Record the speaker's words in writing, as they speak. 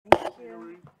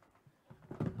you.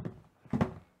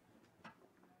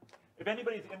 If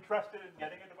anybody's interested in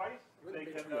getting a device, they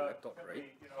can, laptop, right?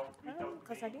 reach out to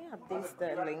Because me. I didn't update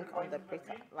the link on the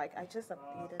breakout. Like I just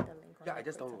updated the link on Yeah, the I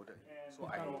just breakout. downloaded. So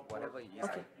I whatever it is,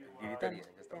 Okay. I deleted Then- it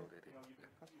and just then- downloaded it.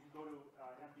 You can go to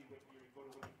MD Wiki or you go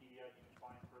to Wikipedia and you can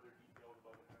find further details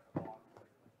about the kind of bonds.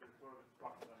 There's sort of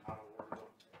instructions on how to order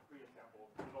those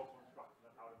pre-assembled. There's also instructions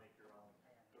on how to make your own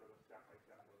sort of a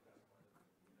step-by-step process.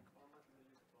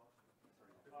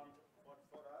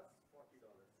 For us, $40.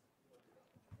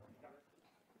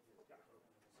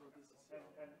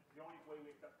 And the only way we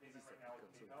accept payment right now is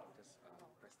PayPal. Just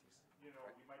press this. You know,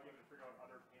 you might be able to figure out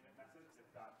other payment methods if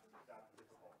that's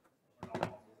difficult or not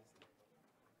possible.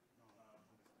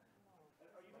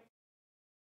 Are you making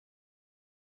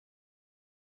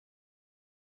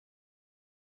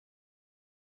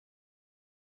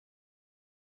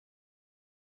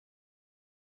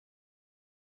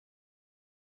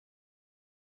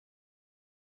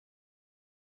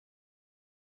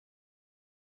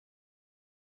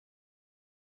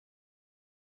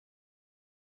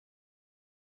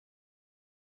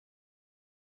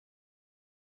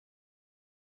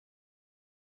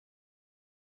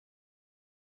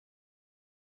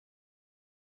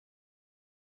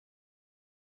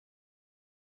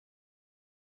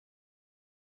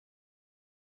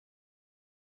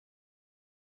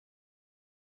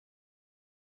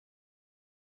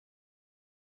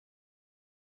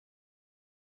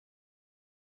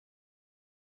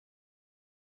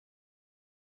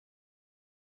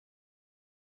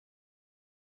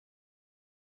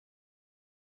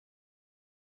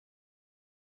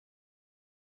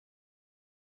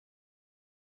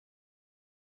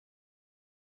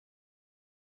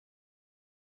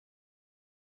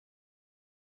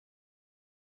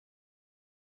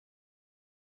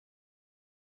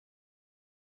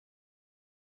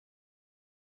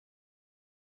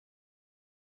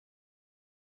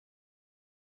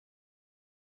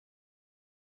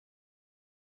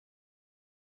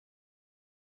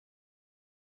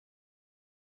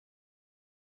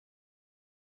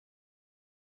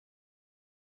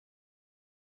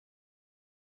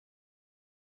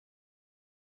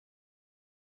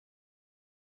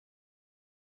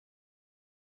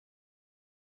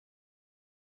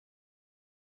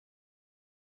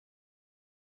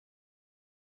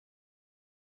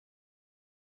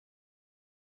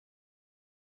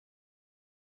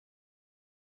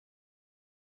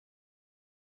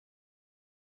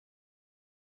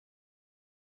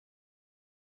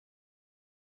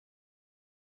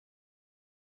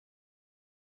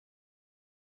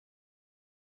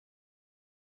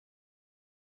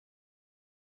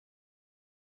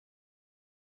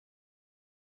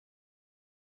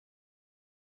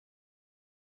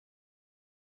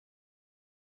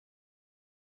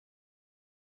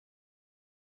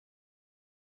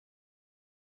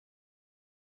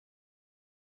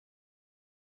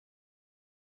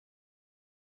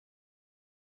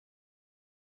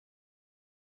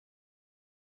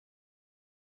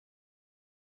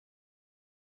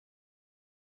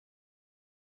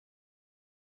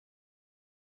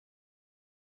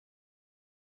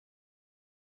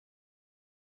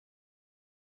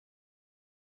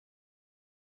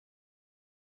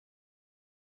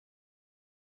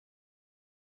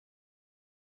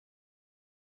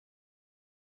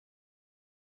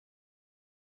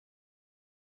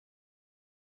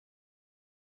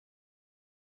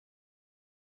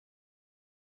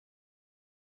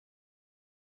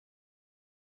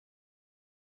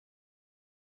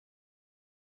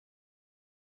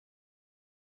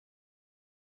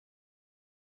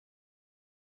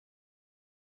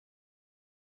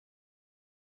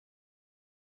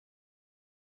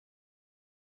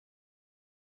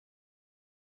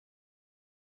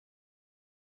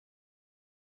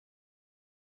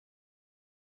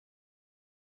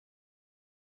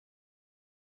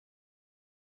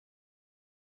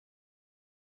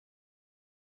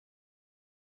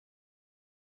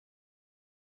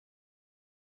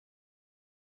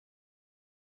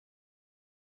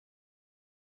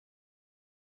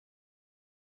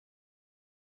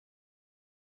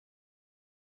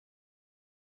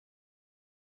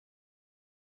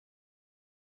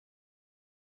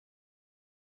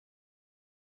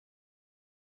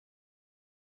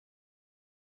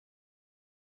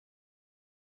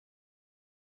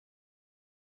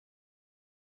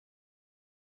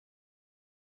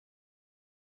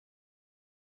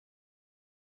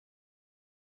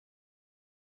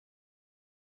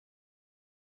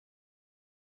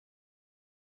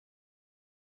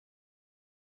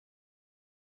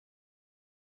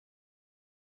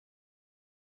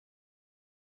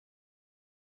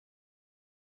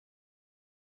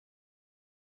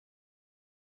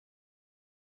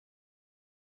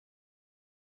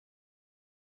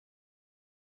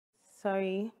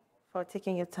Sorry for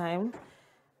taking your time.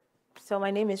 So my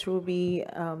name is Ruby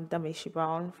Dameshi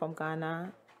Brown from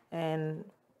Ghana, and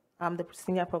I'm the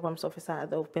Senior Programs Officer at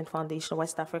the Open Foundation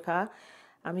West Africa.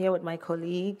 I'm here with my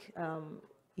colleague,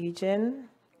 Eugene,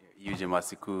 Eugene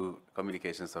Masiku,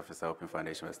 Communications Officer, Open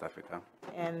Foundation West Africa.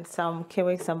 and some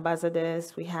Kiwix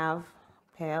ambassadors. We have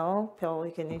Pearl. Pearl,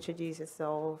 you can introduce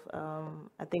yourself.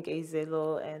 I think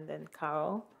Azelo and then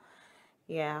Carol.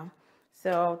 Yeah.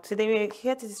 So today we're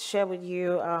here to share with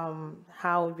you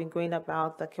how we've been going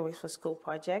about the Kiwix for School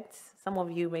project. Some of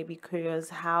you may be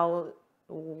curious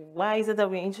why is it that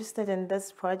we're interested in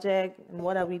this project and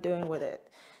what are we doing with it?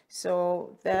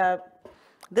 So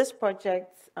this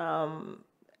project,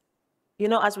 you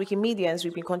know, as Wikimedians,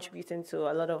 we've been contributing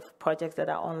to a lot of projects that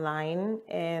are online,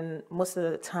 and most of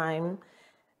the time,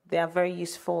 they are very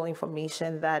useful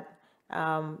information that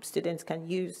students can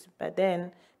use. But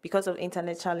then, because of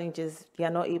internet challenges, they are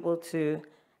not able to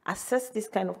access this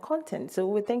kind of content. So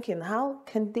we're thinking, how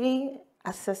can they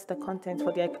access the content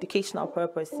for their educational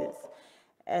purposes?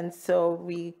 And so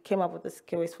we came up with the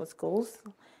Kiwix for Schools.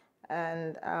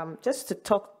 And just to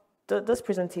talk, this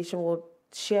presentation will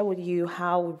share with you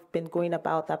how we've been going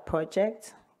about that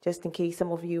project, just in case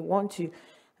some of you want to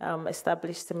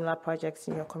establish similar projects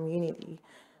in your community.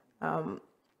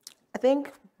 I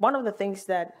think one of the things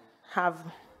that have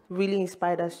really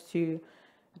inspired us to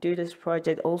do this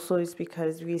project also is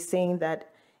because we're saying that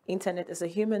internet is a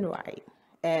human right.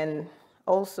 And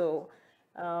also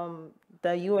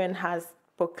the UN has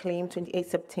proclaimed 28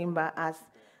 September as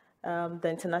the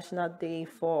International Day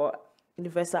for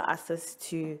Universal Access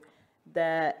to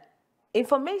the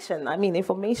information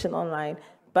online.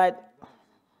 But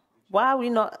why are we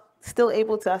not still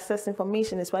able to access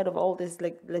information in spite of all this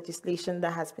legislation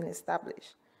that has been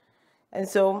established? And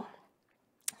so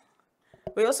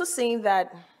we're also seeing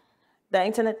that the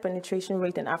internet penetration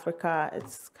rate in Africa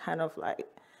is kind of like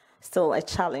still a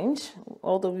challenge.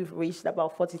 Although we've reached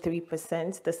about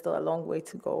 43%, there's still a long way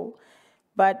to go.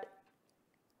 But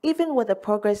even with the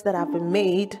progress that have been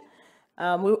made,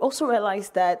 we also realize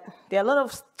that there are a lot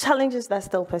of challenges that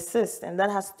still persist, and that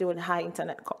has to do with high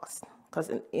internet costs. Because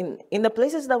in the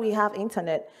places that we have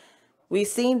internet, we're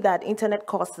seeing that internet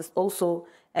cost is also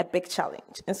a big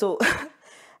challenge. And so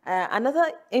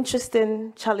another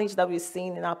interesting challenge that we're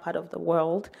seeing in our part of the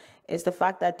world is the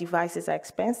fact that devices are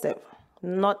expensive.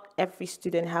 Not every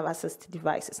student have access to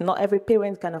devices. Not every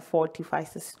parent can afford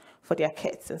devices for their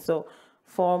kids. And so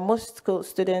for most school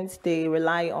students, they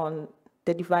rely on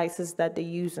the devices that they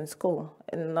use in school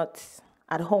and not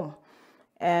at home.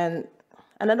 And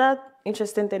another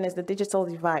interesting thing is the digital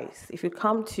device. If you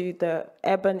come to the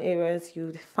urban areas,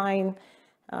 you find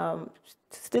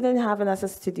students having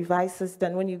access to devices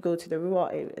than when you go to the rural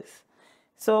areas.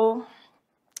 So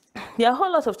there are a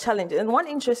whole lot of challenges. And one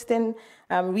interesting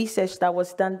research that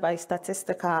was done by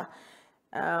Statistica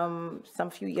some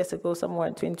few years ago, somewhere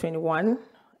in 2021,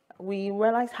 we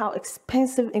realized how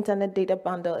expensive internet data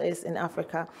bundle is in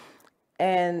Africa.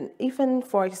 And even,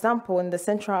 for example, in the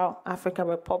Central African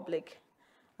Republic,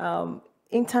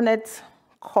 internet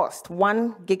cost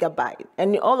 1 gigabyte.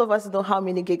 And all of us know how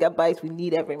many gigabytes we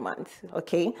need every month,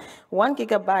 okay? 1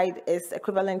 gigabyte is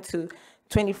equivalent to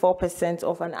 24%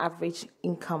 of an average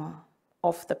income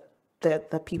of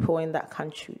the people in that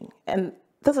country. And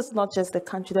this is not just the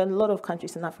country. There are a lot of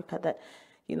countries in Africa that,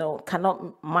 you know,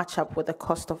 cannot match up with the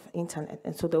cost of internet,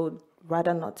 and so they would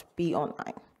rather not be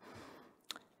online.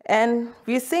 And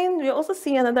we're also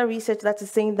seeing another research that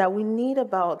is saying that we need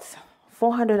about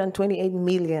 428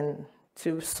 million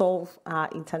to solve our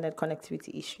internet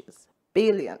connectivity issues.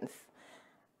 Billions.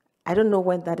 I don't know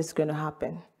when that is going to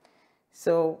happen.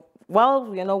 So while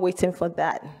we're not waiting for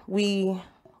that, we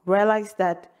realized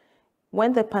that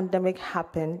when the pandemic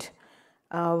happened,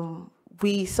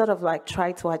 we sort of like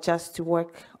tried to adjust to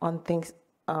work on things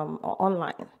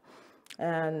online.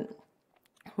 And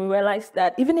we realized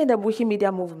that even in the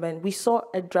Wikimedia movement, we saw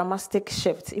a dramatic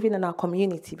shift, even in our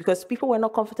community, because people were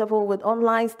not comfortable with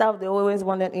online stuff. They always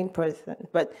wanted in person.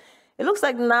 But it looks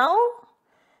like now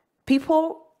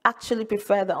people actually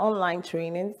prefer the online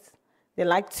trainings. They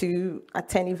like to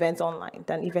attend events online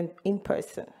than even in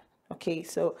person. Okay,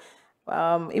 so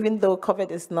even though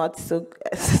COVID is not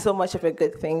so much of a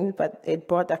good thing, but it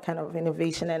brought that kind of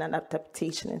innovation and an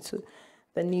adaptation into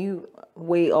the new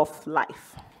way of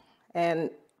life. And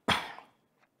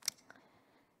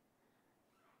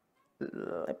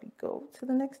let me go to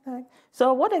the next slide.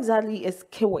 So what exactly is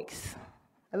Kiwix?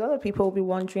 A lot of people will be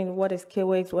wondering, what is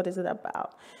Kiwix? What is it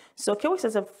about? So Kiwix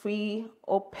is a free,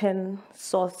 open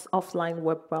source offline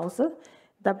web browser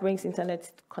that brings internet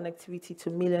connectivity to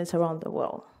millions around the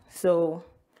world. So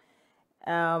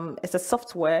It's a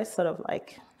software, sort of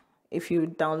like if you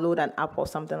download an app or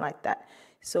something like that.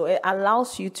 So it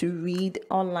allows you to read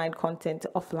online content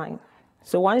offline.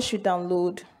 So once you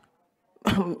download,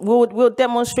 we'll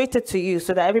demonstrate it to you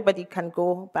so that everybody can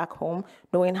go back home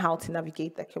knowing how to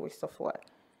navigate the Kiwix software.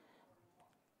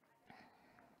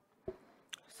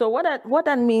 So what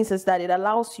that means is that it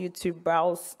allows you to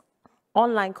browse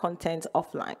online content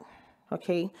offline.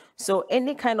 Okay, so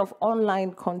any kind of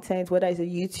online content, whether it's a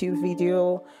YouTube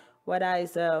video, whether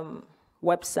it's a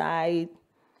website,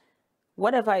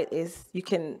 whatever it is, you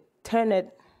can turn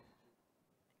it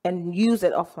and use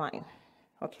it offline.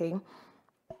 Okay.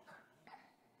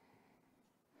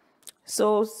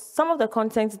 So some of the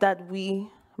content that we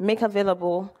make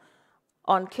available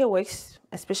on Kiwix,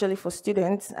 especially for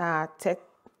students, are tech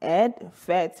ed,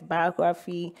 FET,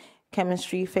 biography,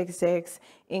 chemistry, physics,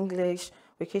 English,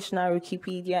 vocational,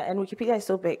 Wikipedia, and Wikipedia is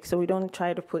so big, so we don't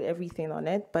try to put everything on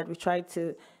it, but we try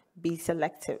to be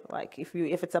selective. Like if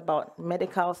it's about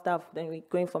medical stuff, then we're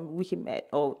going for WikiMed,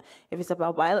 or if it's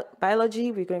about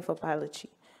biology, we're going for biology.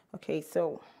 Okay,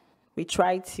 so we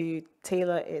try to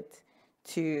tailor it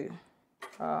to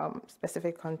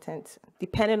specific content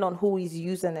depending on who is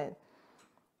using it.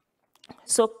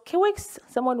 So Kiwix,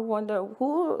 someone wonder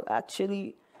who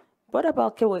actually, what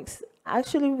about Kiwix?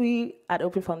 Actually, we at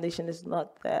Open Foundation is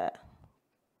not the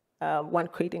one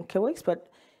creating Kiwix, but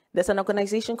there's an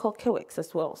organization called Kiwix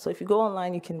as well. So if you go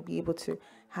online, you can be able to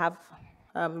have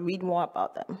read more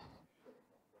about them.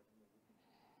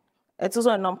 It's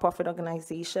also a nonprofit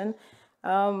organization.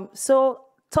 So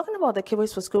talking about the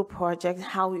Kiwix for School project,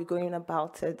 how we're going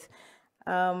about it.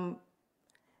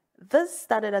 This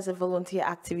started as a volunteer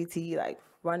activity, like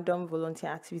random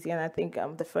volunteer activity, and I think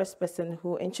the first person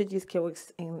who introduced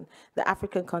Kiwix in the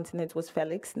African continent was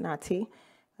Felix Nati.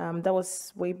 That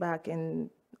was way back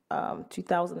in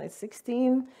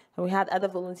 2016, and we had other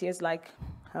volunteers like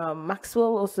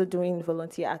Maxwell also doing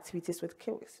volunteer activities with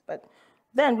Kiwix. But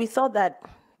then we thought that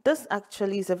this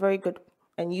actually is a very good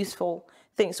and useful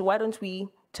thing, so why don't we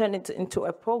turn it into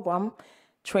a program,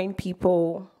 train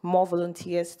people, more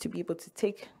volunteers to be able to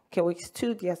take Kiwix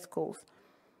to their schools.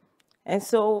 And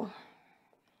so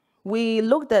we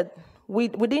looked at, we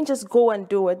didn't just go and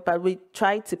do it, but we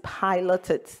tried to pilot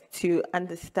it to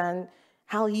understand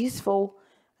how useful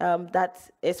that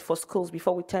is for schools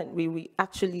before we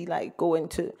actually like go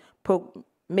into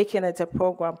making it a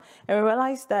program. And we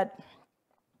realized that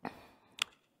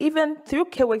even through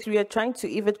Kiwix, we are trying to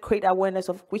even create awareness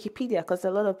of Wikipedia, because a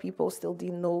lot of people still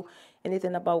didn't know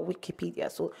anything about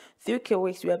Wikipedia. So through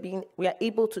Kiwix, we are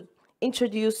able to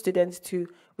introduce students to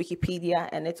Wikipedia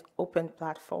and its open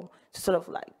platform to sort of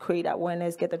like create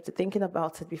awareness, get them to thinking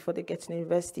about it before they get to the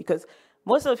university. Because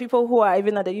most of the people who are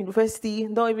even at the university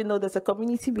don't even know there's a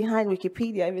community behind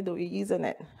Wikipedia, even though we're using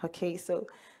it. Okay, so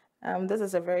this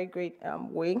is a very great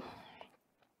way.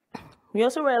 We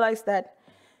also realized that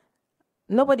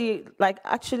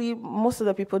actually, most of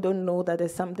the people don't know that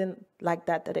there's something like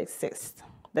that exists,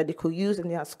 that they could use in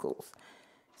their schools.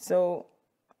 So,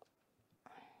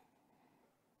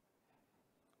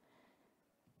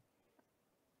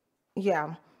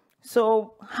 yeah.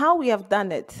 So how we have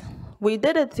done it, we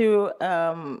did it through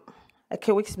a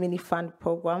Kiwix mini fund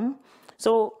program.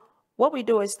 So what we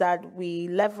do is that we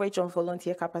leverage on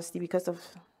volunteer capacity because of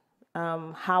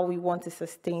how we want to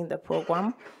sustain the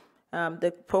program.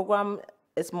 The program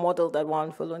is modeled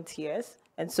around volunteers.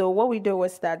 And so what we do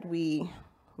is that we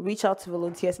reach out to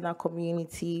volunteers in our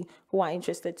community who are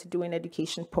interested to doing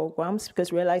education programs,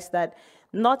 because we realize that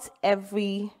not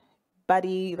everybody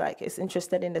is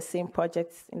interested in the same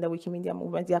projects in the Wikimedia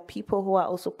movement. There are people who are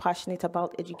also passionate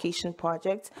about education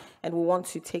projects and we want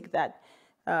to take that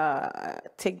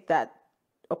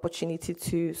opportunity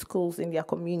to schools in their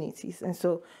communities. And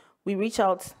so we reach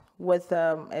out with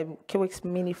a Kiwix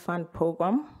mini fund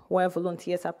program where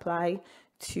volunteers apply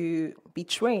to be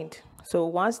trained. So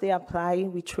once they apply,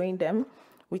 we train them.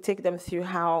 We take them through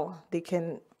how they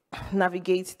can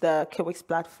navigate the Kiwix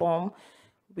platform.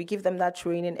 We give them that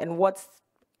training and what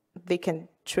they can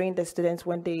train the students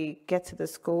when they get to the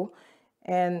school.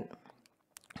 And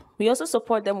we also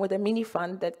support them with a mini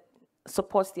fund that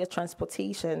supports their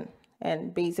transportation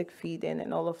and basic feeding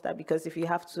and all of that, because if you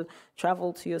have to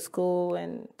travel to your school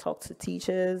and talk to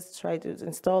teachers, try to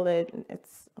install it,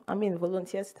 it's,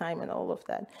 volunteers' time and all of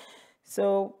that.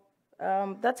 So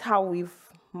that's how we've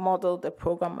modeled the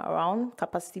program around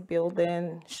capacity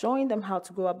building, showing them how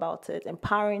to go about it,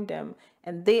 empowering them,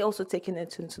 and they also taking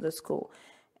it into the school.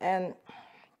 And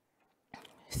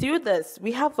through this,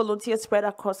 we have volunteers spread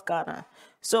across Ghana.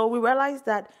 So we realized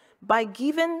that by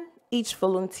giving each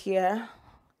volunteer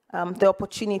the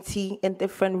opportunity in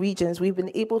different regions, we've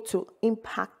been able to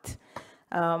impact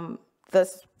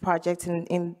this project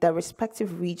in the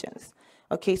respective regions.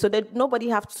 Okay, so that nobody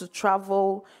has to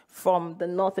travel from the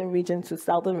northern region to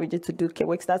southern region to do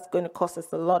Kiwix. That's going to cost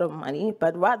us a lot of money,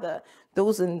 but rather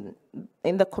those in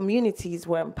the communities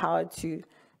were empowered to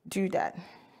do that.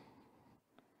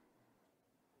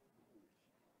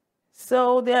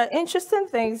 So there are interesting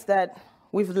things that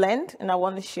we've learned, and I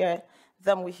want to share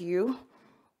them with you.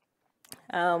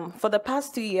 For the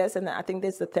past 2 years, and I think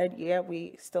this is the third year,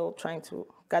 we're still trying to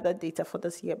gather data for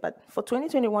this year, but for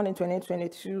 2021 and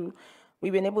 2022,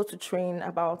 we've been able to train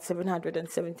about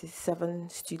 777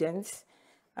 students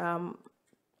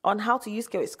on how to use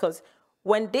Kiwix, because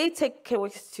when they take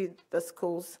Kiwix to the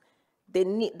schools,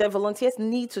 the volunteers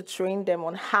need to train them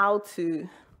on how to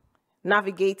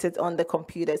navigate it on the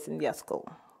computers in their school.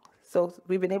 So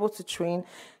we've been able to train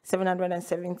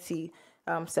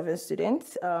 777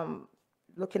 students.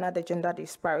 Looking at the gender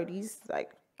disparities,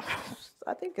 like,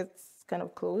 I think it's kind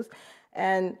of close.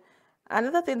 And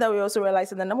another thing that we also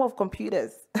realized is the number of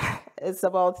computers is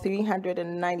about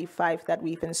 395 that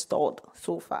we've installed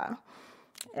so far.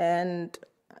 And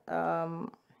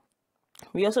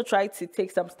we also tried to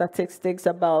take some statistics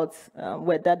about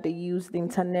whether they use the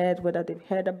internet, whether they've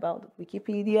heard about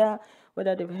Wikipedia,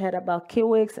 whether they've heard about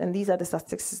Kiwix, and these are the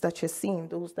statistics that you're seeing,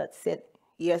 those that said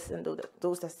yes and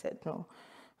those that said no,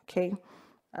 okay?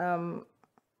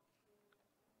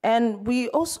 And we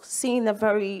also seen a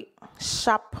very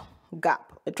sharp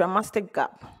gap, a dramatic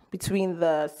gap between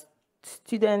the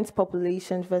student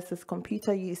population versus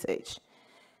computer usage.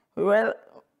 We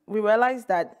realized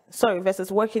that,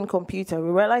 versus working computer, we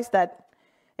realized that,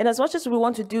 and as much as we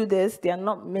want to do this, there are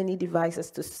not many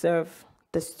devices to serve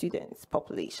the students'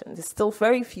 population. There's still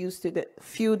very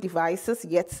few devices,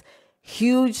 yet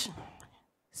huge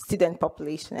student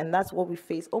population, and that's what we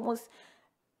face almost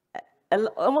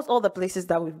all the places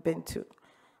that we've been to.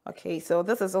 Okay, so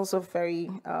this is also very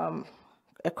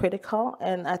critical,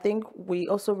 and I think we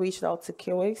also reached out to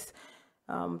Kiwix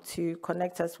to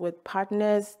connect us with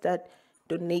partners that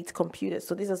donate computers.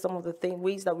 So these are some of the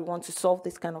ways that we want to solve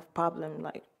this kind of problem.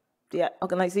 Like, there are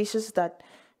organizations that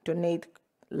donate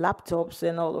laptops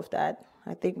and all of that.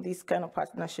 I think these kind of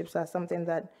partnerships are something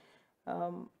that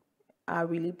are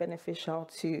really beneficial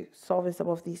to solving some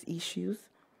of these issues.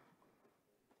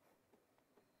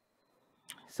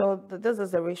 So this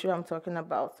is the ratio I'm talking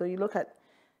about. So you look at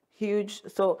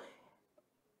so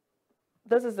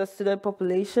this is the student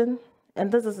population,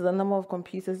 and this is the number of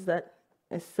computers that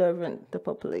is serving the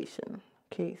population.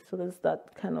 Okay, so there's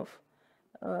that kind of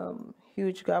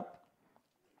huge gap.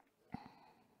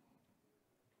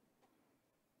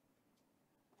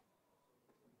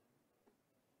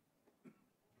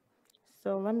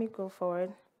 So let me go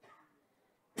forward.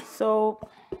 So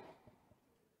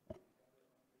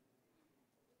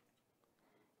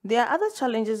there are other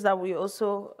challenges that we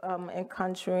also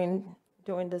encountering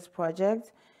during this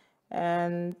project.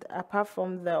 And apart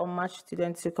from the unmatched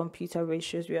student to computer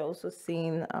ratios, we are also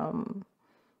seeing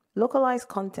localized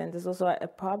content is also a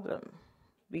problem,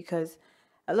 because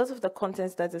a lot of the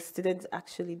contents that the students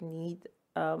actually need,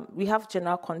 we have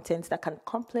general content that can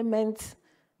complement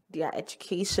their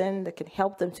education, that can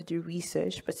help them to do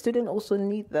research, but students also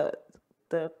need the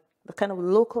kind of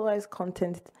localized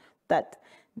content that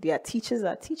their teachers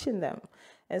are teaching them.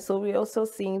 And so we're also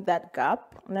seeing that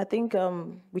gap. And I think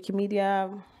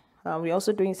Wikimedia, we're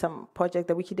also doing some project,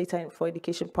 the Wikidata for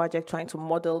Education project, trying to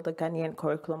model the Ghanaian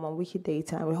curriculum on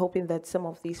Wikidata. And we're hoping that some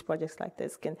of these projects like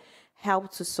this can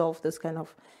help to solve this kind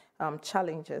of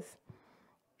challenges.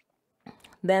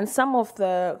 Then some of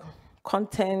the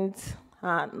content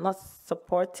are not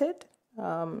supported.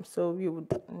 So we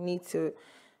would need to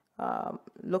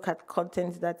look at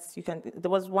content that you can.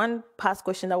 There was one past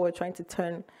question that we're trying to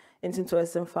turn into a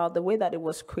SM file. The way that it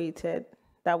was created,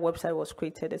 that website was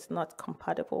created, is not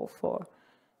compatible for.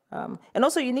 And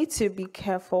also, you need to be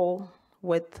careful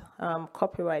with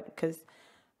copyright, because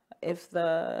if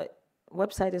the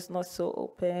website is not so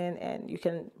open, and you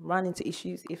can run into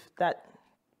issues if that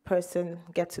person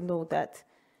gets to know that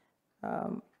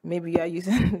maybe you are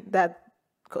using that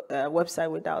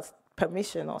website without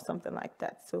permission or something like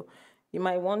that. So you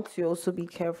might want to also be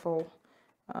careful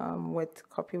with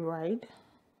copyright.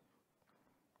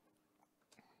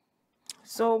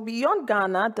 So beyond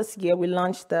Ghana, this year we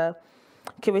launched the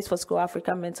Kiwix for School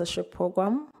Africa Mentorship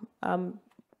Program.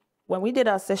 When we did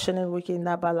our session in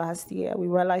Wikinaba last year, we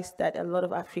realized that a lot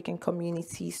of African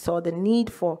communities saw the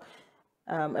need for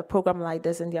a program like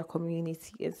this in their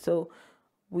community. And so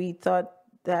we thought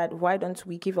that why don't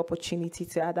we give opportunity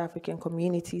to other African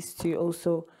communities to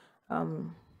also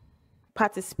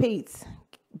participate,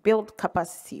 build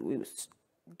capacity. We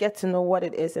get to know what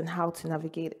it is and how to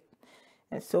navigate it.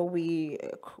 And so we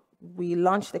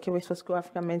launched the Kiwix for School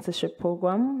Africa Mentorship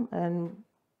Program, and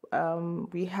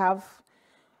we have,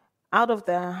 out of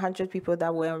the 100 people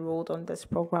that were enrolled on this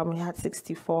program, we had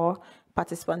 64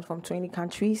 participants from 20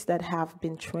 countries that have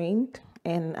been trained,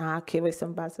 and are Kiwix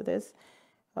ambassadors,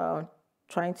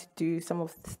 trying to do some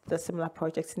of the similar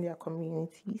projects in their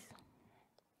communities.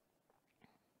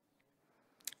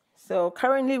 So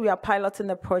currently we are piloting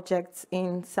the project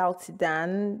in South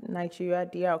Sudan, Nigeria,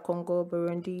 DR Congo,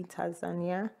 Burundi,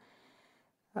 Tanzania.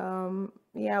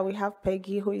 Yeah, we have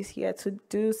Peggy, who is here to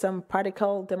do some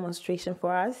practical demonstration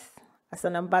for us as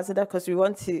an ambassador, because we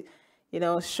want to,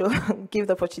 show, give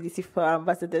the opportunity for our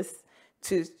ambassadors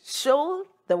to show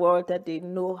the world that they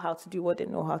know how to do what they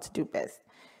know how to do best.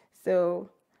 So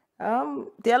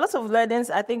there are lots of learnings.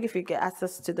 I think if you get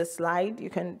access to the slide, you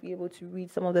can be able to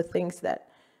read some of the things that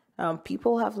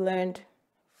people have learned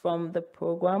from the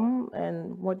program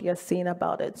and what you're saying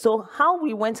about it. So how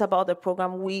we went about the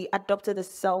program, we adopted a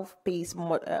self-paced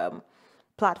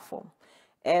platform.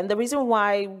 And the reason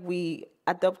why we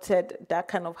adopted that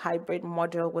kind of hybrid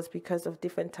model was because of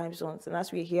different time zones. And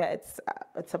as we hear,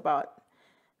 it's about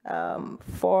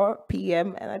 4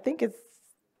 p.m. and I think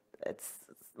it's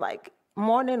like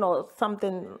morning or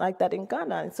something like that in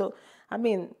Ghana. And so, I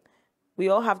mean, we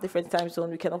all have different time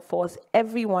zones. We cannot force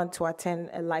everyone to attend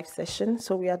a live session.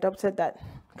 So we adopted that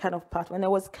kind of pattern. And it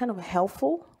was kind of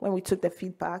helpful when we took the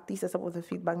feedback. These are some of the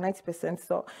feedback, 90%.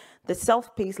 So the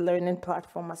self-paced learning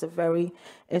platform was a very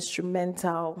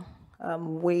instrumental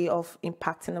way of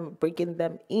impacting and bringing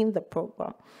them in the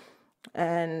program.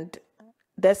 And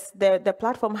the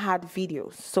platform had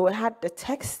videos. So it had the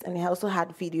text and it also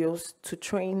had videos to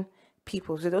train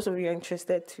people. So those of you who are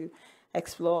interested to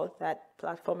explore that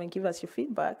platform and give us your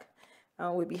feedback,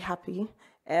 we'll be happy.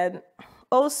 And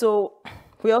also,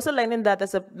 we're also learning that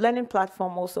there's a learning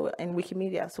platform also in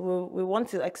Wikimedia. So we want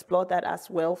to explore that as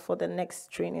well for the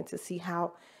next training to see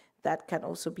how that can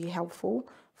also be helpful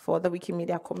for the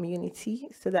Wikimedia community,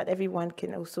 so that everyone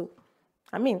can also,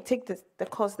 take the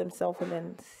course themselves and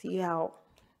then see how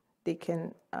they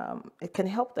can, it can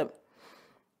help them.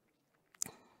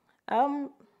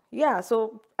 Yeah,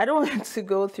 so I don't want to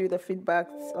go through the feedback,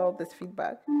 all this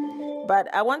feedback, but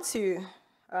I want to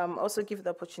also give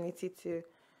the opportunity to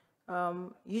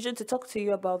usually to talk to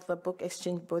you about the book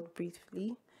exchange both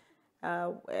briefly,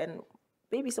 and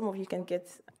maybe some of you can get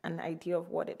an idea of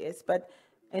what it is. But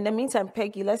in the meantime,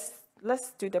 Peggy, let's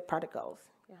do the practicals.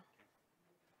 Yeah.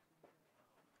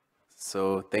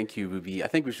 So thank you, Ruby. I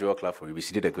think we should all clap for Ruby.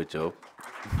 She did a good job.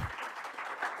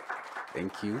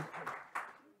 Thank you.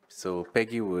 So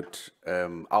Peggy would,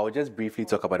 I'll just briefly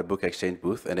talk about the book exchange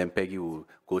booth, and then Peggy will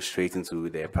go straight into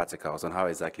the practicals on how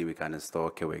exactly we can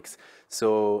install Kiwix.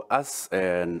 So as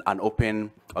an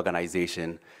open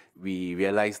organization, we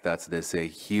realized that there's a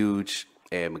huge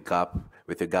gap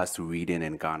with regards to reading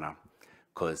in Ghana,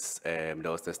 because there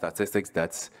was the statistics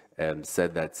that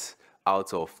said that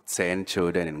out of 10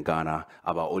 children in Ghana,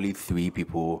 about only 3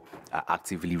 people are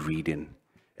actively reading.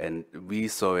 And we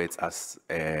saw it as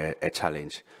a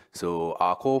challenge. So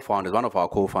our co-founders, one of our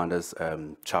co-founders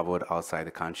traveled outside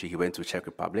the country. He went to Czech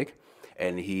Republic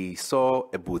and he saw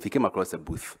a booth. He came across a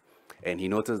booth and he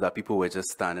noticed that people were just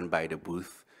standing by the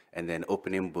booth and then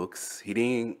opening books. He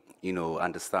didn't,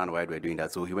 understand why they were doing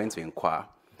that. So he went to inquire.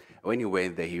 When he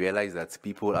went there, he realized that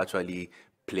people actually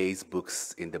place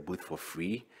books in the booth for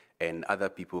free, and other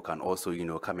people can also,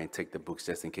 come and take the books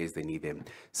just in case they need them.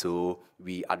 So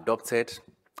we adopted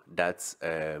that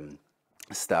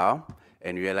style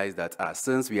and realized that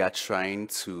since we are trying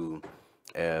to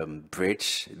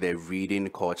bridge the reading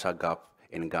culture gap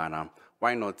in Ghana,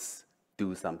 why not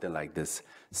do something like this?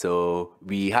 So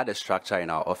we had a structure in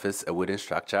our office, a wooden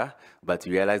structure, but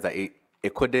we realized that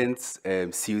it couldn't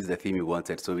suit the theme we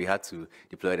wanted. So we had to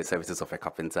deploy the services of a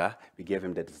carpenter. We gave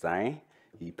him the design.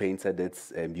 He painted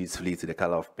it beautifully to the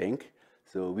color of pink.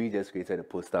 So we just created a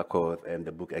poster called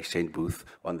the book exchange booth.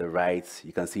 On the right,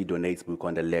 you can see donate book.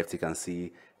 On the left, you can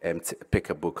see pick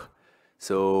a book.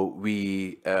 So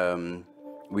we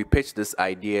pitched this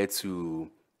idea to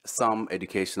some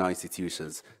educational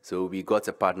institutions. So we got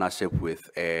a partnership with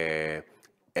a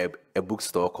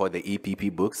bookstore called the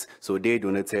EPP Books. So they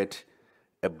donated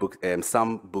a book,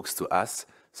 some books to us.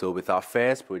 So with our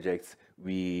first project,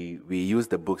 we used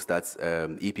the books that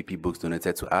EPP Books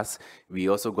donated to us. We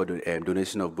also got a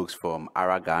donation of books from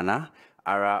ARA Ghana.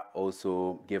 ARA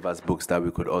also gave us books that we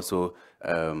could also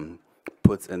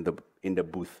put in the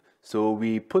booth. So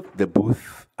we put the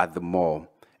booth at the mall,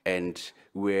 and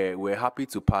we're happy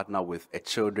to partner with a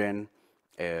children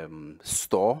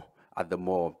store at the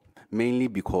mall, mainly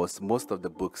because most of the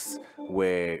books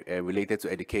were related to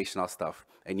educational stuff.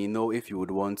 And if you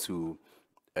would want to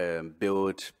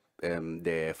build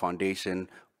the foundation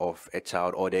of a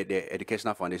child, or the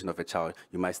educational foundation of a child,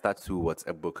 you might start towards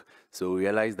a book. So we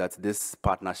realized that this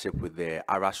partnership with the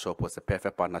Ara shop was a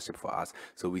perfect partnership for us.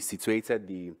 So we situated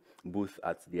the booth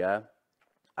at their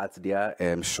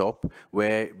shop,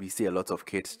 where we see a lot of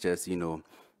kids just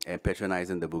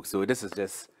patronizing the book. So this is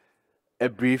just a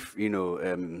brief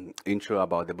intro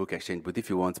about the book exchange. But if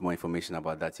you want more information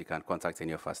about that, you can contact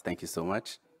any of us. Thank you so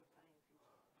much.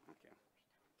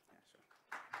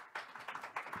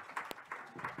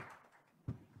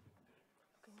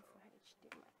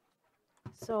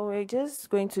 So we're just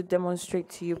going to demonstrate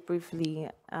to you briefly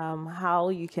how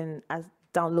you can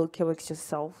download Kiwix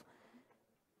yourself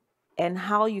and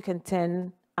how you can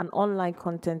turn an online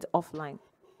content offline.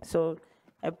 So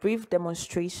a brief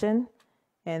demonstration,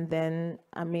 and then,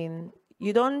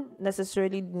 you don't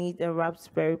necessarily need a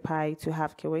Raspberry Pi to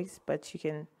have Kiwix, but you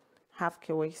can have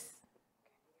Kiwix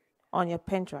on your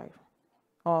pen drive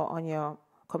or on your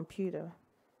computer.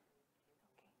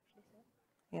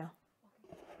 Yeah.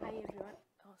 Hi everyone.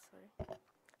 Oh, sorry.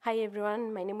 Hi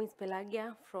everyone. My name is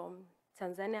Pelagia from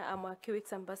Tanzania. I'm a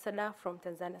Kiwix ambassador from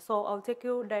Tanzania. So I'll take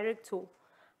you direct to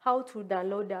how to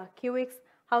download the Kiwix,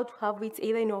 how to have it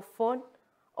either in your phone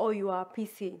or your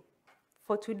PC.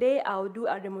 For today, I'll do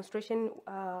a demonstration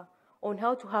on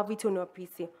how to have it on your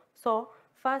PC. So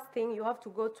first thing, you have to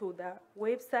go to the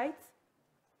website.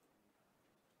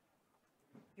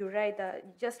 You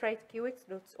just write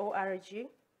kiwix.org.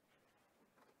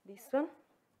 This one.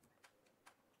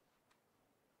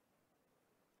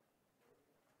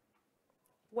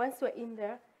 Once you're in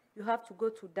there, you have to go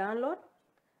to download.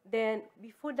 Then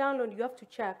before download, you have to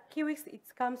check. Kiwix, it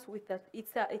comes with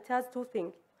it has two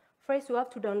things. First, you have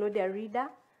to download a reader.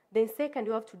 Then second,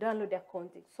 you have to download their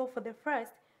content. So for the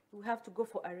first, you have to go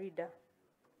for a reader.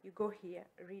 You go here,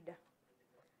 reader.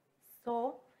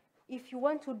 So if you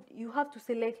want to, you have to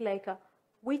select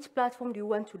which platform do you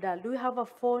want to download. Do you have a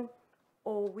phone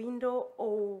or Windows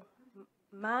or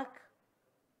Mac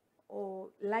or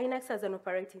Linux as an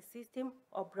operating system,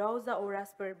 or browser, or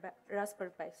Raspberry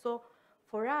Pi? So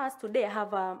for us today, I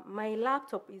have my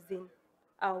laptop is in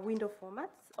Windows format.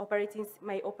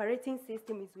 My operating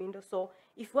system is Windows. So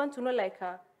if you want to know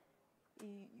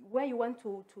where you want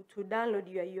to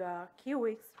download your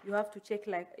Kiwix, you have to check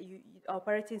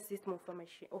operating system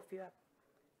of your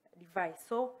device.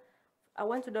 So I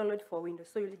want to download for Windows.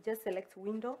 So you just select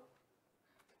Windows.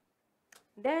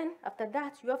 Then after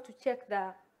that, you have to check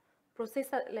the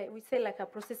processor, a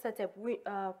processor type.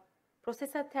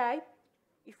 Processor type.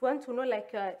 If you want to know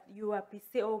your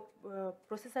PC or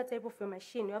processor type of your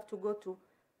machine, you have to go to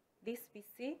this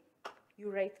PC.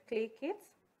 You right click it,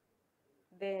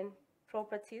 then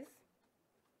properties.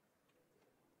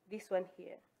 This one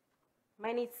here.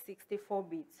 Mine is 64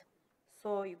 bits,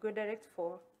 so you go direct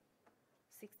for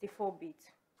 64 bits.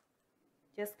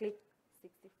 Just click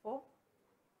 64.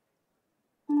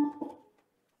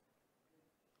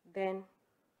 Then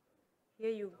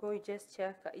here you go, you just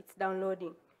check it's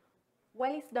downloading.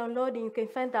 While it's downloading, you can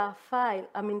find the file.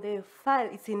 The file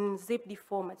is in zipped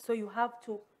format. So you have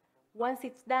to, once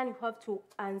it's done, you have to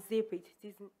unzip it.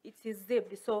 It is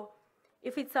zipped. So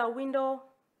if it's a Windows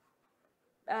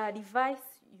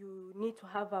device, you need to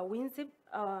have a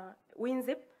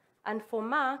WinZip. And for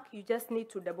Mac, you just need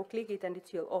to double click it and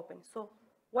it will open. So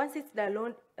once it's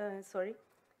downloading,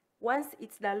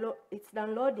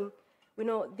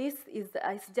 this is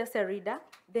it's just a reader.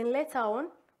 Then later on,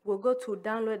 we'll go to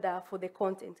download for the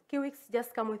content. Kiwix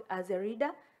just come with as a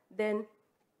reader. Then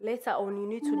later on, you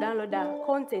need to download the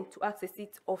content to access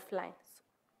it offline. So,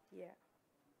 yeah.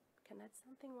 Can I add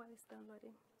something while it's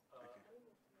downloading?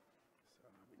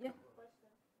 Yeah.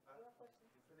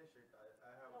 Finish it.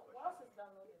 I have a question. Whilst it's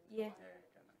downloading. Yeah.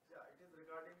 Yeah, it is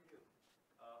regarding you.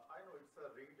 I know it's a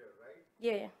reader, right?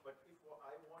 Yeah. But if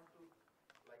I want to,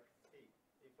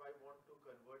 if I want to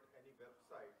convert any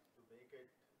website to make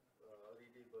it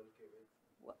readable,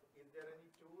 is there any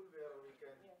tool where we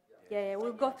can? Yeah,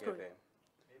 we'll go through it.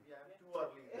 Maybe I'm too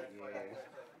early. That's why.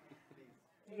 Please.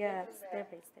 Yeah,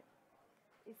 step by step.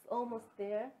 It's almost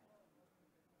there.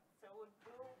 So we'll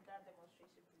do that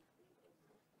demonstration briefly.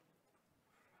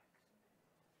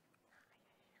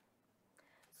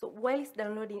 So while it's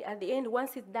downloading, at the end,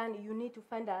 once it's done, you need to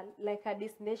find a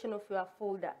destination of your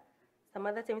folder. Some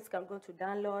other times can go to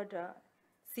download,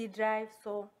 C drive.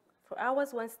 So for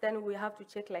ours, once done, we have to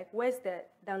check where's the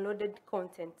downloaded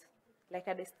content, like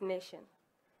a destination.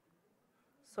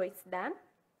 So it's done.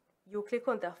 You click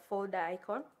on the folder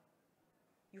icon.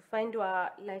 you find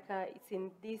it's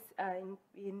in this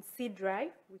in C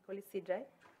drive. We call it C drive.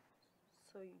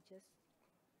 So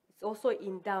it's also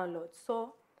in download.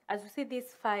 So as you see,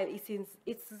 this file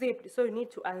it's zipped, so you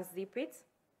need to unzip it.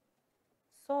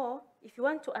 So if you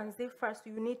want to unzip first,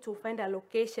 you need to find a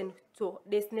location to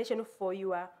destination for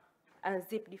your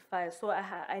unzipped file. So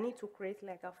I need to create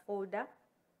like a folder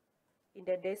in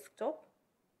the desktop.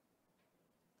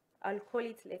 I'll call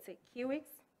it, let's say, Kiwix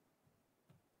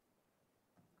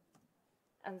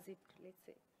unzipped, let's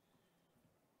say.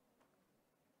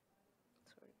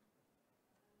 Sorry.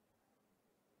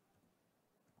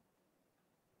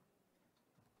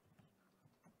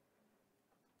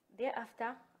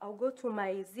 Thereafter, I'll go to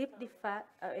my zipped file,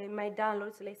 my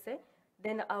downloads, let's say.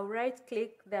 Then I'll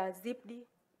right-click the zipped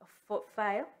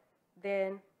file,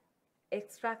 then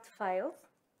extract files.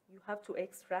 You have to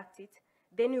extract it.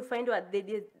 Then you find what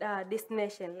the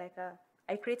destination,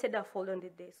 I created a folder on the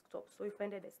desktop. So you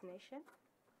find a destination.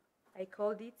 I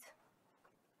called it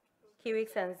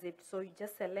Kiwix Unzipped. So you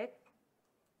just select,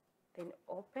 then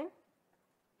open.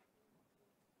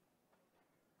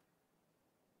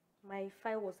 My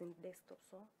file was in desktop,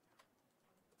 so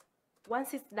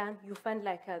once it's done, you find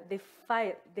the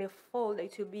file, the folder,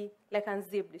 it will be like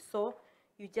unzipped. So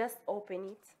you just open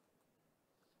it.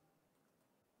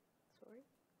 Sorry,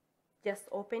 just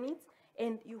open it,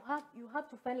 and you have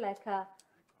to find like a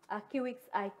Kiwix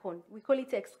icon. We call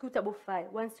it executable file.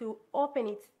 Once you open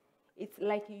it, it's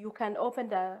like you can open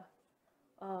the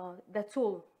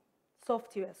tool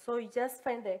software. So you just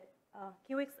find the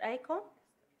Kiwix icon.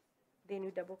 Then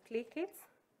you double click it.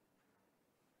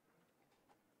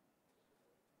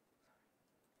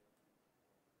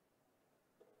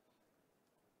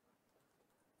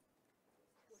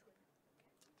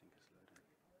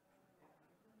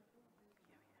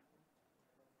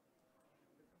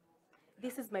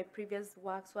 This is my previous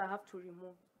work, so I have to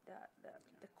remove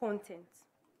the content.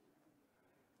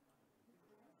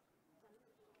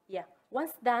 Yeah,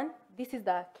 once done, this is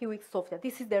the Kiwix software.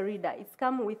 This is the reader. It's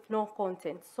come with no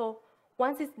content. So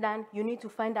once it's done, you need to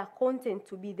find a content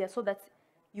to be there so that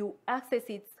you access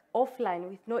it offline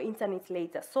with no internet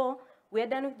later. So we're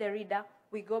done with the reader.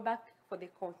 We go back for the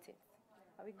content.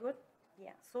 Are we good?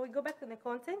 Yeah. So we go back to the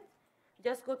content.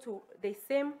 Just go to the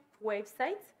same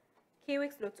website,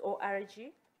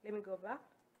 kiwix.org. Let me go back.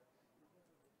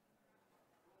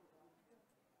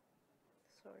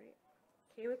 Sorry.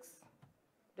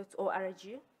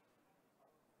 Kiwix.org.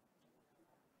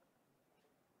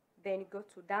 Then you go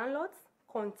to downloads,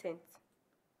 content.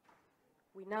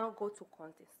 We now go to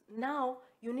contents. Now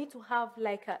you need to have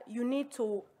you need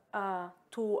to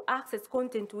access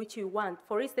content which you want.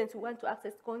 For instance, you want to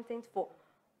access content for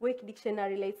Wiki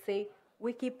Dictionary, let's say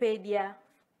Wikipedia,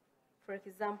 for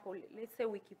example, let's say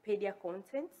Wikipedia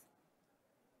contents.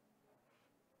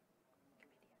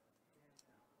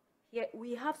 Yeah,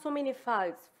 we have so many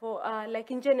files for,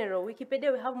 like in general,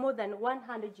 Wikipedia, we have more than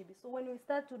 100 GB. So when we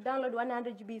start to download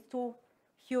 100 GB, it's too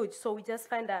huge. So we just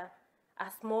find a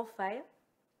small file.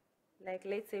 Like,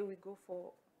 let's say we go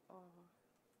for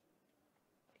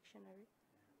dictionary.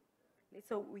 Let's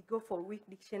say we go for Wiki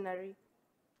Dictionary.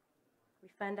 We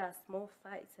find a small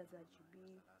file, it says a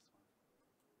GB.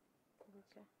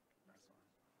 Okay.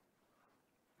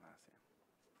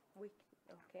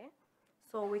 Okay.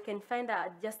 So we can find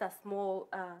just a small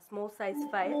size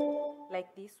file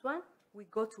like this one. We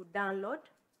go to download.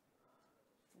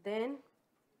 Then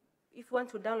if you want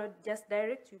to download just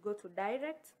direct, you go to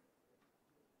direct.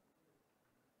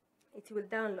 It will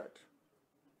download.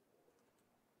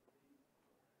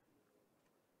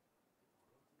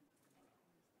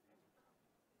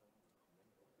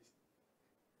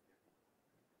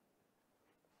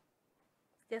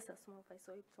 It's just a small file,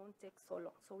 so it won't take so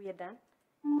long. So we are done.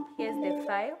 Here's the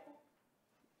file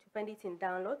to find it in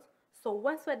downloads. So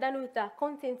once we're done with the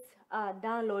content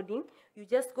downloading, you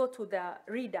just go to the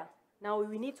reader. Now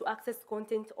we need to access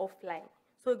content offline.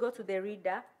 So you go to the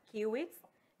reader, Kiwix,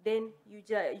 then you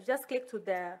just click to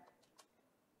the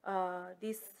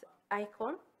this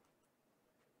icon.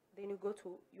 Then you go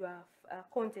to your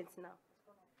contents now.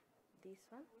 This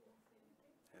one.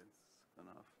 It's gone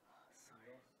off.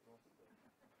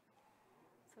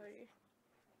 Sorry.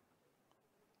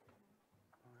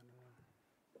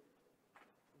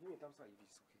 Give me a thumbs up if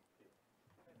it's okay.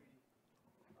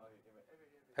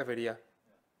 Have it, yeah.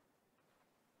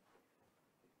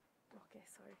 Okay,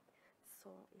 sorry. So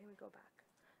let me go back.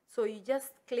 So you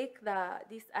just click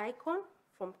this icon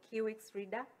from Kiwix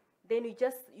Reader. Then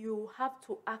you have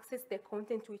to access the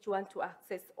content which you want to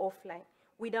access offline.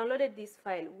 We downloaded this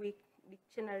file, Wiki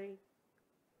Dictionary,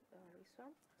 this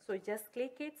one. So just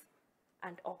click it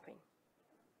and open.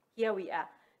 Here we are.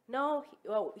 Now,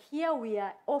 well, here we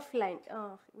are offline.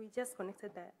 We just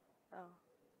connected the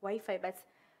Wi-Fi, but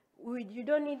you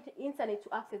don't need internet to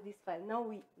access this file. Now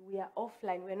we are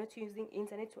offline. We're not using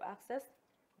internet to access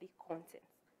the content.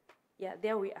 Yeah,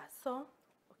 there we are. So,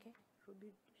 okay.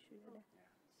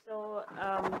 So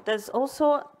there's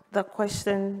also the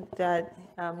question that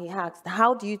he asked,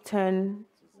 how do you turn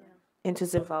into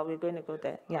zip file? We're going to go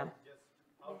there. Yeah.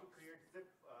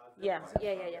 Yeah.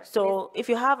 Yeah. So if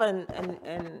you have a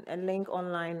link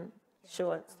online,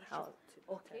 show us how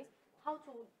to. Okay. How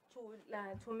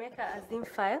to make a zip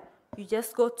file? You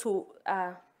just go to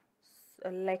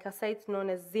like a site known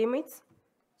as Zimit.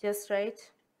 Just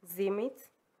write Zimit.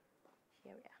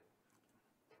 Here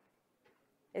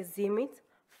we are. A Zimit.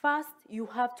 First, you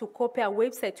have to copy a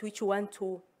website which you want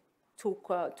to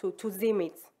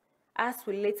Zimit. As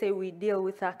let's say we deal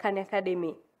with a Khan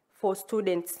Academy for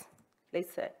students.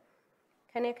 Let's say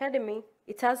Khan Academy,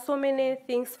 it has so many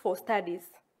things for studies.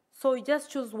 So you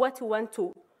just choose what you want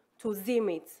to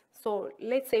Zimit. So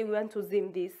let's say we want to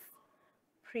Zim this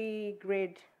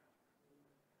pre-grade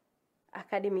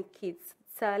academic kids.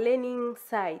 It's a learning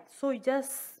site. So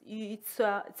it's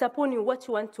upon you what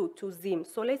you want to Zim.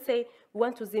 So let's say you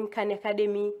want to Zim Khan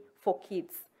Academy for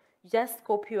kids. You just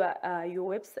copy your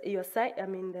website, your site. I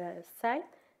mean the site.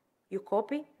 You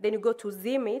copy. Then you go to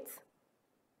Zimit.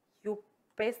 You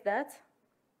paste that.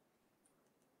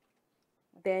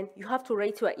 Then you have to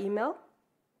write your email.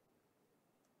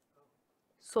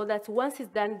 So that once it's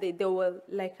done, they will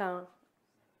like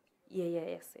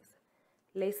yes.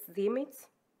 Let's Zimit.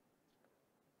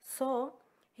 So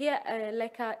here,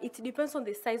 it depends on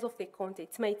the size of the content.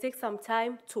 It may take some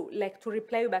time to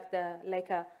reply back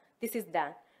this is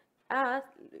done.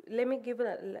 Let me give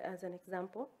it as an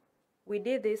example. We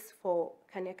did this for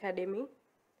Khan Academy.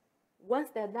 Once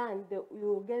they're done, you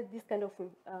will get this kind of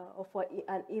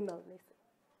an email.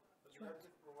 You are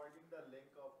just providing the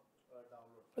link of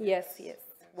download. Yes.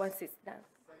 Once it's done.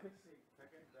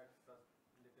 Second, that's a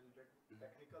little bit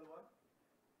technical one.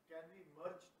 Can we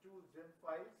merge two zip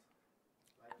files?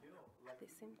 Like The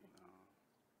same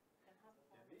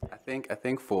thing. I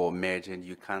think for merging,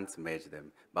 you can't merge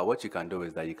them. But what you can do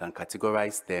is that you can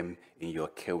categorize them in your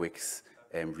Kiwix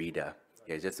reader.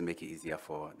 Yeah, just to make it easier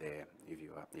for the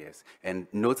viewer. Yes. And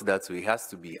note that it has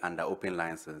to be under open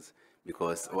license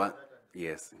because to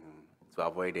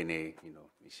avoid any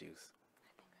issues.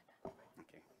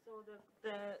 Okay.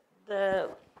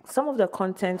 So some of the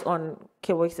content on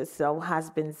Kiwix itself has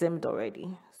been zimmed already.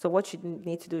 So what you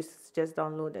need to do is just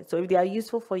download it. So if they are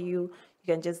useful for you,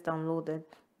 you can just download it.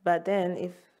 But then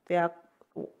if there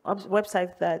are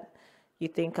websites that you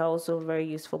think are also very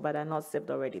useful but are not zipped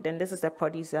already, then this is the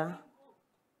producer.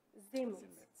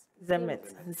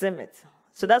 Zimit.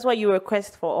 So that's why you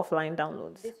request for offline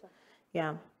downloads. This one.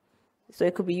 Yeah. So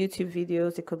it could be YouTube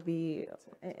videos. It could be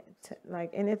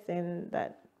like anything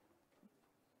that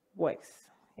works.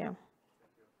 Yeah. Is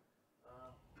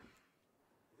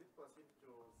it possible to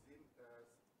Zim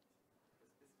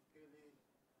specifically?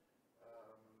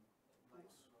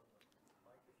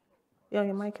 Yeah,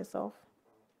 your mic is off.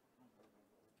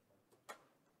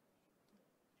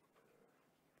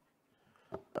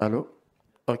 Hello?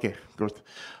 Okay, good.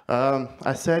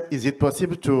 I said, is it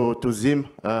possible to Zim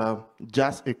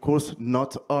just a course,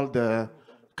 not all the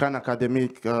Khan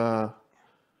academic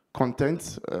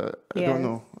content? I don't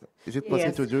know. Is it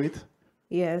possible to do it?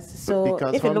 Yes. So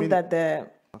if you looked at the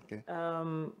Okay.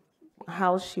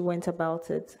 how she went about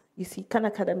it, you see Khan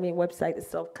Academy website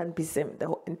itself can be zimmed, the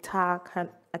whole entire Khan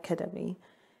Academy.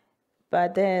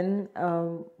 But then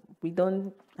we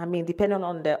don't, I mean, depending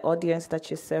on the audience that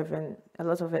you're serving, a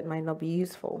lot of it might not be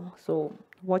useful. So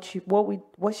what she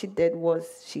did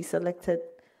was she selected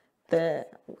the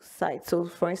site. So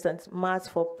for instance, maths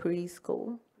for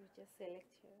preschool. You just select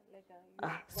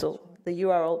So the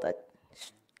URL that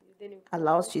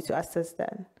allows you to access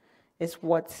that is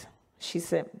what she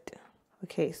sent.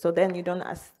 Okay, so then you don't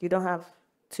have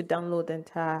to download the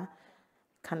entire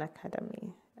Khan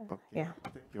Academy. Okay. Yeah.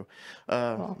 Thank you.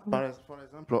 For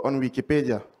example, on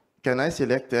Wikipedia, can I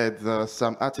select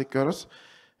some articles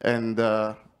and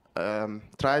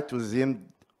try to Zim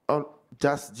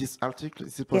just this article?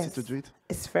 Is it possible to do it?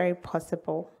 It's very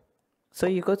possible. So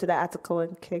you go to the article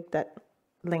and click that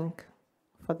link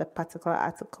for the particular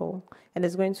article, and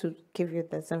it's going to give you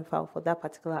the Zim file for that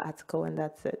particular article, and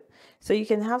that's it. So you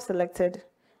can have selected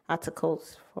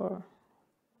articles for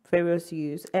various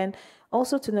use, and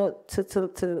also to know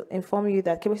to inform you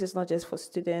that Kiwix is not just for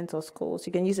students or schools.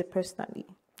 You can use it personally.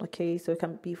 Okay, so it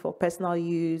can be for personal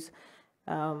use.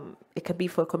 It can be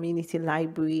for a community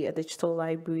library, a digital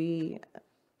library.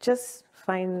 Just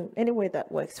find any way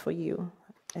that works for you.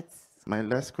 It's My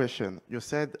last question. You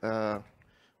said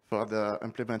for the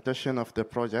implementation of the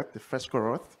project, the first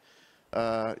cohort,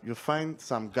 you find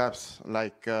some gaps,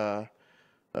 like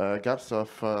gaps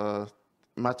of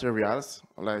materials,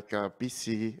 like a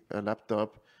PC, a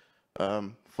laptop.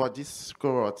 For this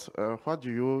cohort, what do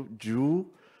you do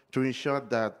to ensure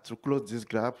that, to close this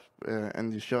gap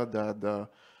and ensure that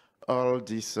all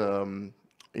this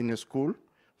in a school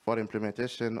for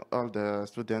implementation, all the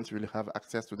students will have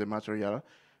access to the material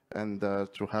and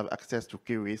to have access to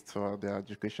Kiwix for their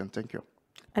education? Thank you.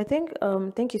 I think,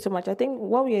 thank you so much. I think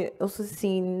what we're also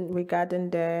seeing regarding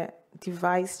the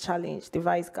device challenge,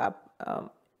 device gap,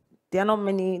 there are not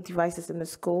many devices in the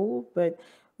school, but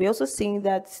we're also seeing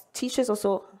that teachers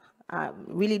also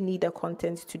really need the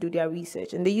content to do their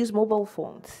research, and they use mobile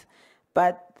phones.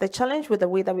 But the challenge with the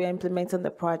way that we are implementing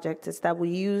the project is that we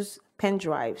use pen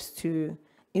drives to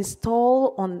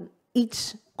install on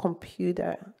each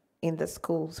computer in the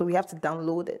school. So we have to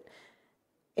download it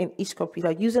in each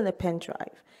computer using a pen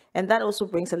drive. And that also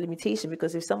brings a limitation,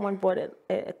 because if someone bought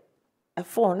a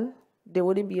phone, they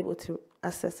wouldn't be able to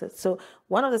access it. So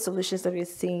one of the solutions that we're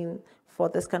seeing for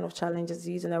this kind of challenge is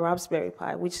using a Raspberry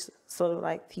Pi, which sort of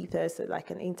like teaches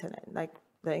like an internet, like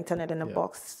the internet in a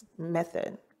box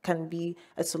method can be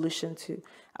a solution to,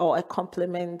 or a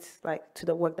complement like to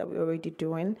the work that we're already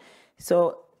doing.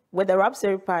 So with the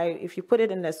Raspberry Pi, if you put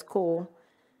it in the school,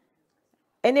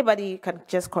 anybody can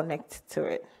just connect to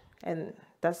it, and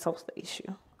that solves the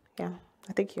issue. Yeah,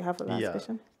 I think you have a last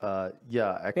question. Yeah,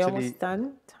 We're actually, almost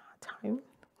done. Time.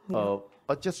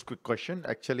 just quick question.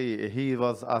 Actually, he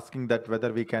was asking that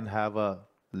whether we can have a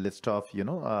list of,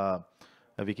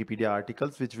 Wikipedia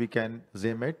articles which we can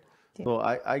zim it. So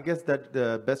I guess that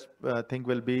the best thing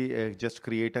will be just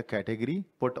create a category,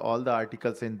 put all the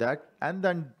articles in that, and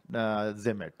then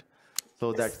zim it.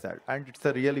 So that's that. And it's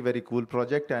a really very cool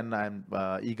project, and I'm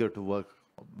eager to work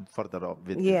further up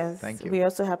with Yes, this. Thank you. we're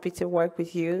also happy to work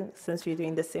with you since we're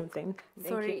doing the same thing. Thank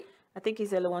Sorry. you. I think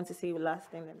Isela wants to say the last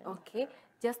thing. Okay,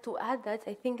 just to add that,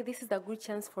 I think this is a good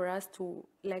chance for us to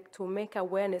make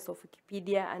awareness of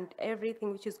Wikipedia and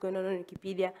everything which is going on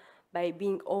Wikipedia by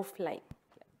being offline.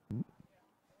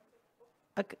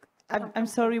 Okay. I'm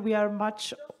sorry, we are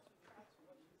much.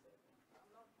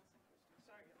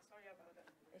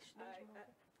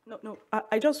 No,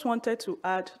 I just wanted to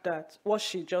add that what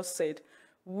she just said,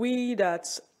 we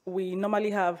normally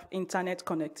have internet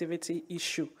connectivity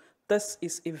issue. This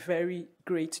is a very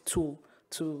great tool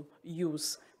to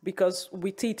use, because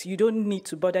with it, you don't need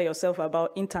to bother yourself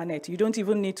about internet. You don't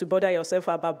even need to bother yourself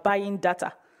about buying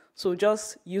data. So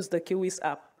just use the Kiwix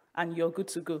app and you're good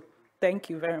to go. Thank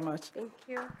you very much. Thank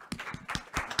you.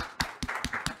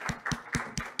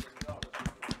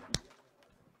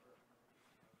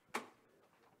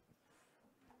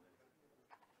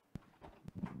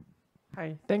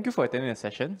 Hi, thank you for attending the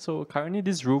session. So currently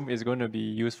this room is going to be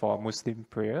used for Muslim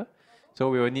prayer. So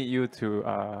we will need you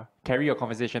to carry your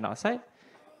conversation outside.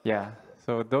 Yeah,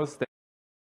 so those that